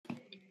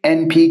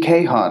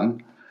NPK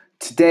Hun.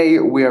 Today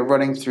we are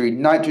running through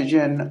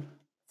nitrogen,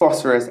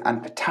 phosphorus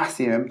and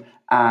potassium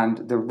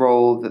and the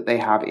role that they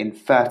have in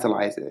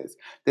fertilizers.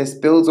 This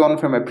builds on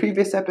from a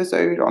previous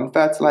episode on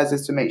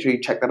fertilizers, so make sure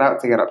you check that out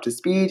to get up to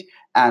speed.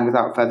 And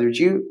without further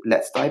ado,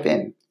 let's dive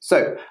in.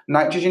 So,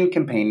 nitrogen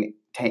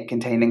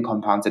containing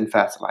compounds in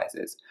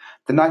fertilizers.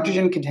 The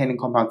nitrogen containing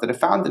compounds that are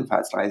found in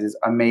fertilizers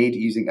are made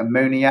using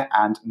ammonia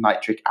and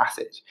nitric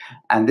acid.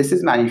 And this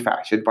is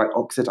manufactured by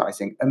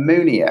oxidizing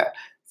ammonia.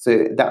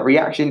 So that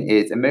reaction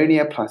is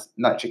ammonia plus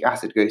nitric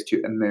acid goes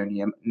to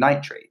ammonium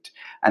nitrate.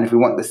 And if we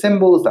want the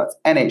symbols, that's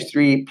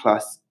NH3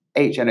 plus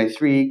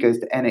HNO3 goes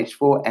to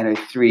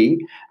NH4NO3,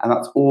 and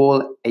that's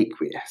all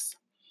aqueous.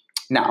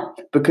 Now,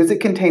 because it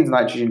contains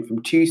nitrogen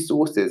from two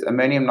sources,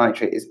 ammonium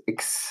nitrate is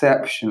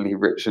exceptionally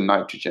rich in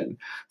nitrogen.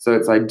 So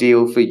it's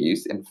ideal for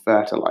use in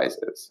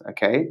fertilizers,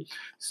 okay?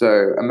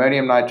 So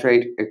ammonium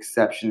nitrate,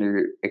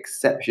 exceptionally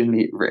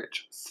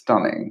rich,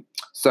 stunning.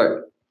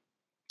 So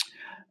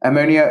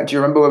ammonia, do you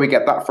remember where we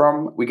get that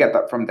from? We get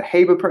that from the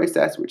Haber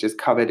process, which is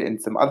covered in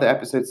some other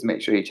episodes, so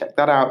make sure you check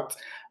that out.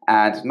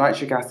 And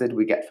nitric acid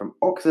we get from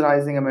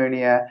oxidizing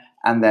ammonia,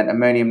 and then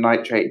ammonium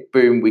nitrate,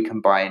 boom, we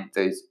combine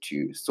those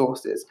two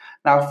sources.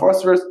 Now,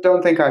 phosphorus,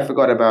 don't think I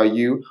forgot about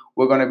you.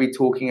 We're going to be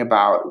talking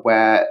about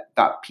where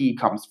that P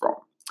comes from.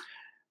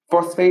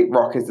 Phosphate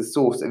rock is the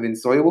source of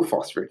insoluble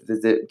phosphorus that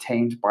is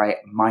obtained by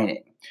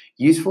mining.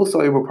 Useful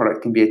soluble products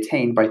can be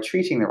attained by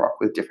treating the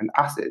rock with different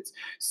acids.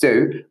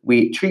 So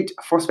we treat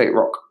phosphate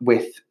rock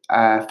with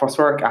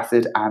phosphoric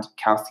acid and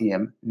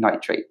calcium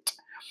nitrate.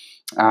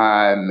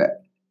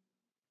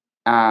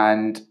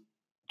 And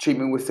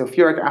treatment with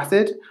sulfuric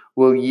acid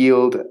will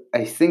yield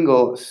a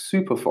single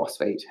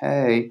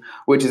superphosphate,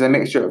 which is a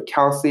mixture of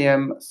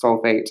calcium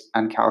sulfate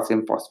and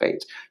calcium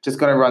phosphate. Just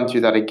going to run through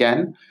that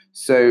again.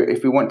 So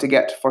if we want to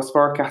get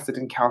phosphoric acid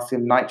and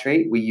calcium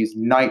nitrate, we use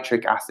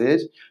nitric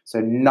acid. So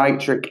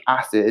nitric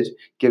acid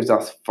gives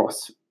us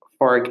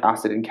phosphoric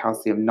acid and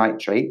calcium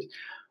nitrate.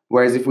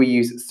 Whereas if we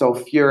use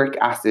sulfuric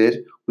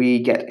acid, we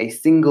get a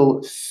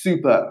single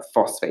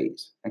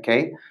superphosphate,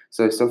 okay?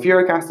 So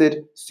sulfuric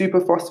acid,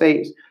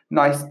 superphosphate,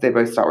 nice, they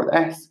both start with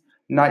S.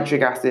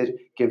 Nitric acid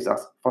gives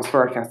us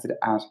phosphoric acid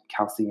and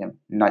calcium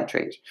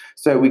nitrate.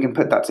 So we can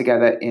put that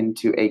together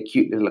into a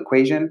cute little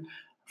equation.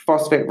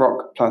 Phosphate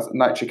rock plus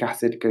nitric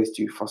acid goes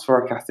to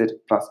phosphoric acid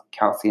plus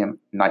calcium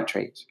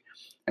nitrate,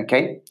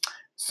 okay?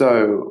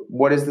 So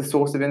what is the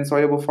source of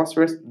insoluble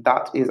phosphorus?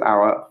 That is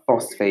our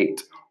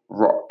phosphate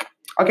rock.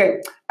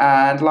 Okay,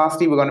 and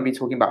lastly, we're going to be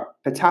talking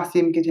about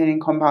potassium-containing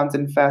compounds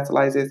in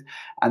fertilizers,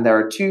 and there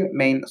are two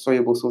main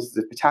soluble sources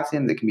of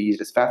potassium that can be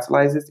used as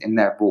fertilizers in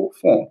their raw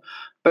form.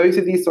 Both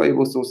of these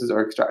soluble sources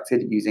are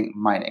extracted using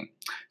mining.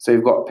 So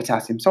we've got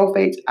potassium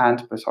sulfate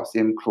and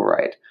potassium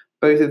chloride.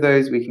 Both of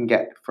those we can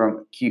get from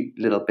a cute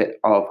little bit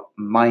of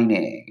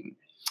mining.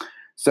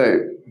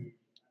 So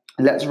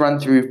let's run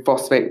through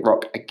phosphate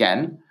rock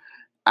again,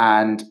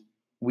 and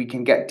we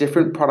can get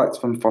different products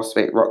from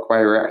phosphate rock by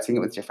reacting it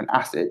with different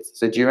acids.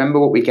 So do you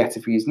remember what we get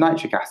if we use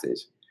nitric acid?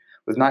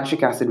 With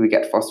nitric acid, we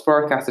get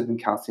phosphoric acid and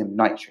calcium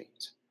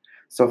nitrate.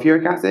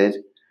 Sulfuric acid,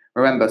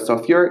 remember,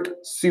 sulfuric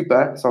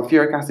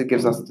acid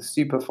gives us the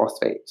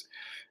superphosphate.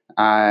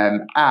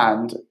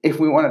 And if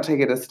we want to take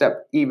it a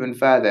step even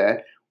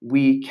further,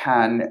 we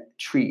can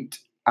treat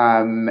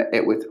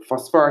it with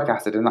phosphoric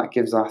acid, and that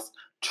gives us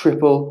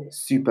triple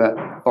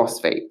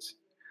superphosphate.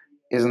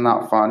 Isn't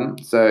that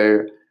fun?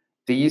 So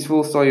the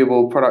useful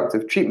soluble product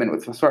of treatment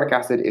with phosphoric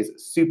acid is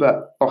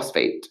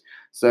superphosphate.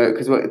 So,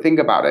 because think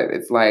about it,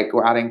 it's like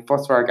we're adding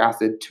phosphoric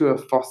acid to a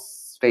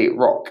phosphate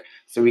rock.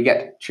 So we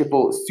get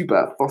triple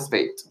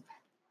superphosphate.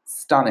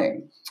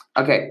 Stunning.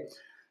 Okay,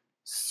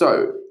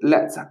 so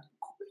let's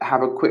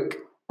have a quick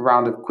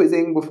round of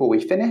quizzing before we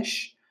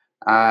finish.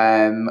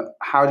 Where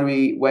do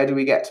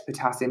we get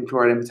potassium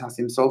chloride and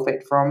potassium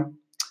sulfate from?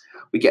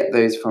 We get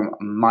those from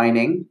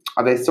mining.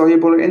 Are they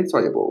soluble or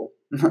insoluble?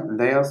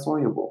 They are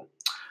soluble.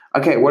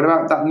 Okay, what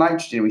about that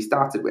nitrogen we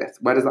started with?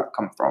 Where does that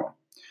come from?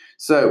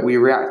 So we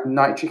react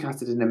nitric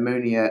acid and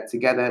ammonia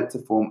together to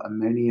form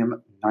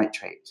ammonium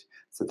nitrate.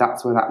 So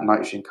that's where that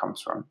nitrogen comes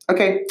from.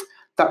 Okay,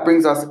 that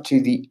brings us to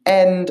the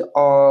end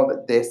of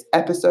this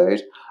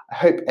episode. I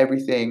hope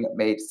everything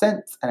made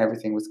sense and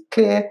everything was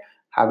clear.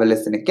 Have a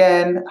listen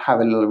again, have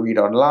a little read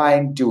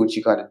online, do what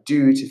you gotta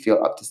do to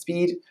feel up to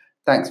speed.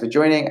 Thanks for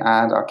joining,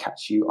 and I'll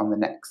catch you on the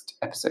next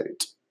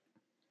episode.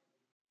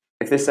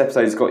 If this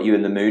episode's got you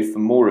in the mood for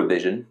more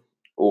revision,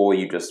 or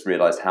you just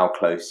realised how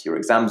close your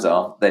exams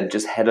are, then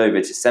just head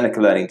over to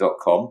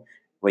senecalearning.com,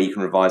 where you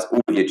can revise all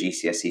of your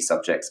GCSE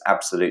subjects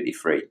absolutely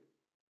free.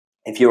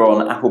 If you're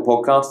on Apple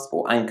Podcasts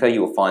or Anchor,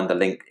 you'll find the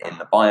link in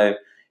the bio.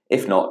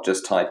 If not,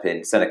 just type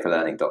in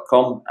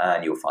senecalearning.com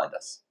and you'll find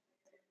us.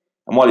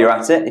 And while you're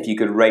at it, if you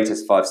could rate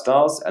us 5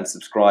 stars and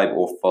subscribe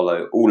or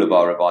follow all of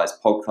our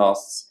revised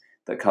podcasts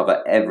that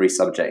cover every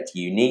subject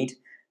you need,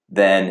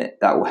 then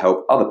that will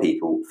help other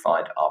people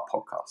find our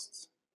podcasts.